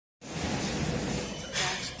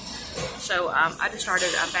So I just started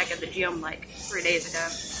back at the gym like 3 days ago.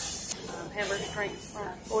 Hamburger strength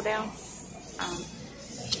pull down.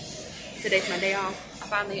 Today's my day off. I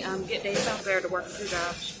finally get days off there to work 2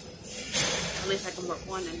 jobs. At least I can work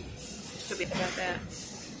one and still be about that.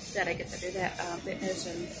 That I get to do that fitness,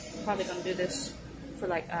 and I'm probably gonna do this for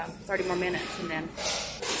like 30 more minutes, and then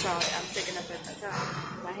so I'm sticking up at the top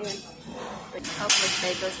of my hand. But hopefully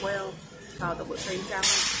today goes well. Called the whipped cream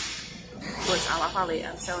challenge, which I'll probably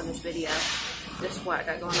show in this video. This is what I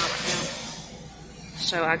got going on right now.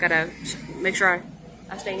 So I gotta make sure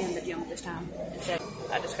I stay in the gym this time. Instead,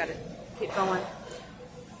 I just gotta keep going,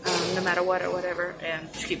 no matter what or whatever,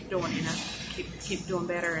 and just keep doing, you know, keep doing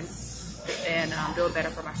better and doing better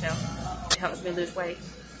for myself. It helps me lose weight,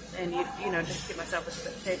 and you know, just keep myself in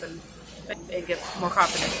shape and get more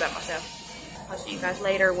confidence about myself. I'll see you guys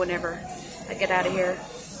later whenever I get out of here.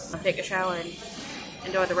 I'll take a shower and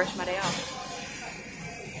enjoy the rest of my day off.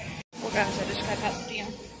 Well guys, I just got out the gym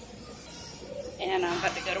and I'm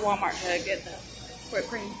about to go to Walmart to get the whipped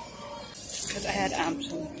cream because I had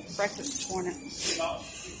some breakfast this morning.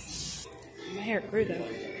 My hair grew though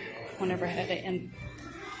whenever I had it in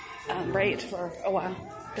braids for a while,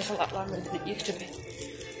 just a lot longer than it used to be.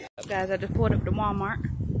 So guys, I just pulled up to Walmart,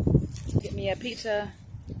 get me a pizza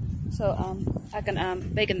so I can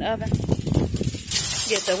bake in the oven.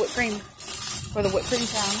 Get the whipped cream for the whipped cream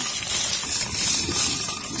challenge.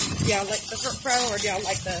 Y'all like the pro or do y'all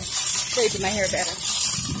like the shades of my hair better?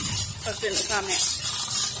 Post it in the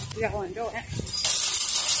comments. Y'all enjoy it.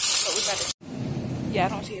 But we got it. Yeah, I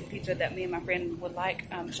don't see a pizza that me and my friend would like.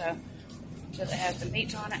 So it has the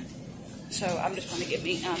meats on it. So I'm just going to get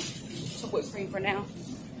me some whipped cream for now,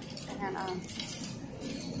 and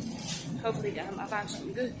hopefully I find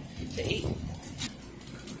something good to eat.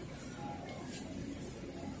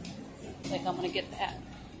 I think I'm gonna get that.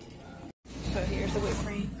 So here's the whipped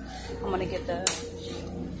cream. I'm gonna get the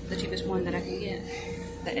cheapest one that I can get,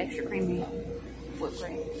 the extra creamy whipped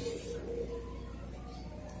cream,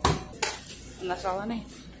 and that's all I need.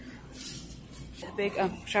 A big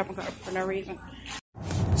shopping cart for no reason.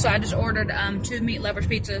 So I just ordered 2 meat lovers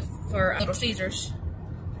pizza for Little Caesars,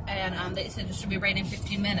 and they said it should be ready in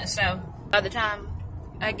 15 minutes. So by the time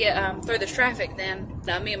I get through this traffic, then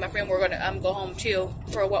me and my friend, we're gonna go home, chill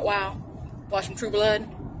for a while, watch some True Blood,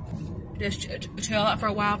 just chill out for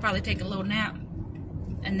a while, probably take a little nap,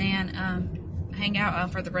 and then hang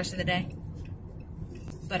out for the rest of the day.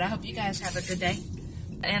 But I hope you guys have a good day.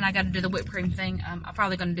 And I got to do the whipped cream thing. I'm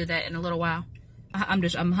probably gonna do that in a little while.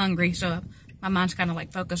 I'm hungry, so my mind's kind of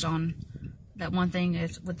like focused on that one thing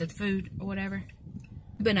is with the food or whatever.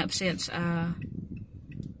 I've been up since a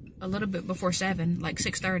little bit before 7, like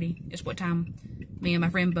 6:30 is what time me and my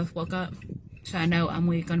friend both woke up. So I know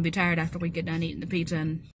we're going to be tired after we get done eating the pizza.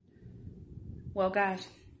 And well guys,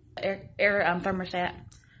 air thermostat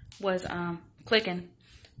was clicking.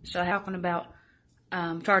 So I'm talking about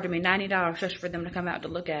charging me $90 just for them to come out to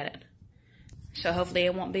look at it. So hopefully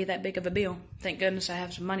it won't be that big of a bill. Thank goodness I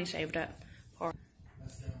have some money saved up.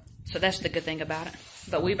 So that's the good thing about it.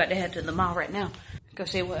 But we about to head to the mall right now. Go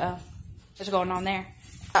see what is going on there.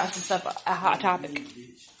 Got some stuff, a Hot Topic.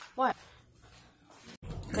 What?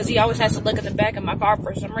 Because he always has to look at the back of my car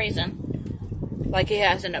for some reason. Like he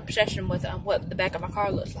has an obsession with what the back of my car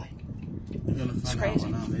looks like. It's crazy.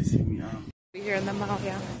 We're here in the mall,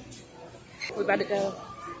 y'all. We're about to go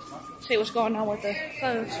see what's going on with the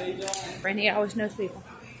clothes. Randy always knows people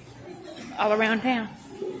all around town.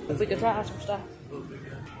 If we could try some stuff.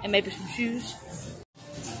 And maybe some shoes.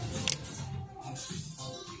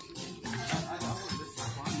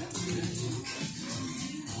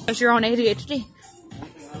 Because you're on ADHD.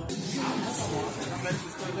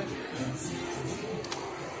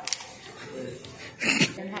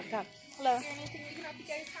 Hot top. Hello. Is there anything we can help you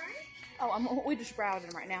guys find? Oh, we're just browsing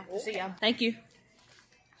right now to see. Thank you.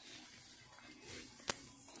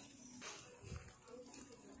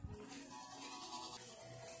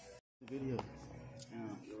 Video.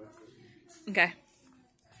 Okay.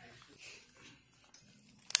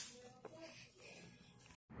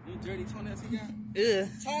 You dirty 20s again? Ugh.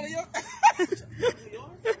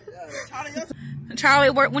 Charlie, Charlie,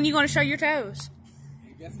 when you going to show your toes?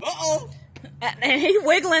 uh-oh. And he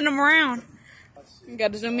wiggling them around. You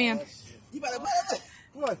got to zoom in. You better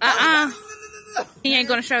He ain't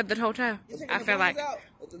going to show the whole toe. I feel like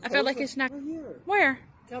it's not. Where?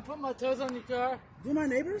 Can I put my toes on your car? Do my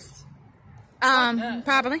neighbors?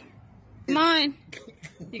 Probably. Mine.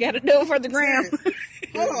 You got to do it for the gram.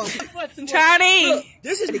 Hold on. Charlie.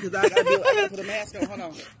 This is because I gotta put a mask on. Hold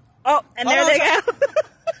on. Oh, and there they go.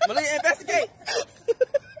 Maleah, investigate.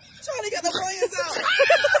 Charlie got the plans out.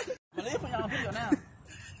 Maleah, put y'all on video now.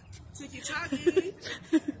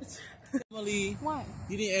 Lee. What?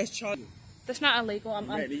 You didn't ask Charlie. That's not illegal. I'm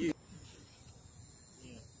Right, you.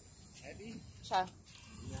 Happy? so.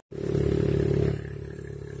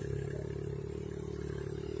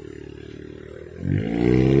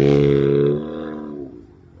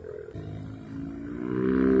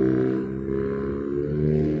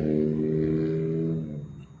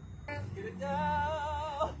 Get it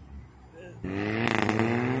down.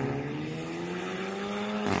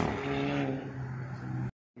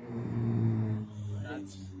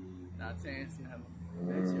 Not Terrence,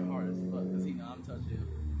 makes your hard as fuck because he know I'm touching him.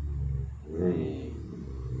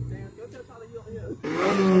 Terrence, go tell Charlie you're here.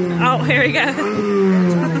 Oh, here we go.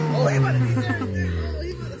 Oh, he about to be there. Oh,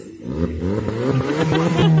 he about to see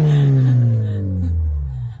you.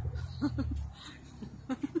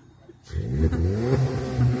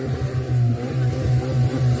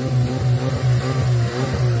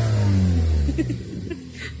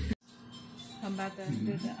 I'm about to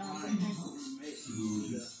do the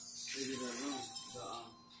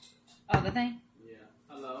oh, the thing? Yeah.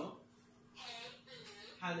 Hello?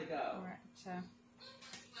 How'd it go? Alright, so.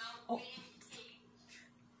 Oh,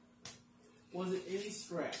 Was it any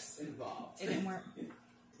stress involved? it didn't work.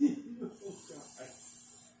 Oh, God.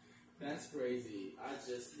 That's crazy. I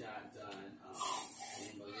just got done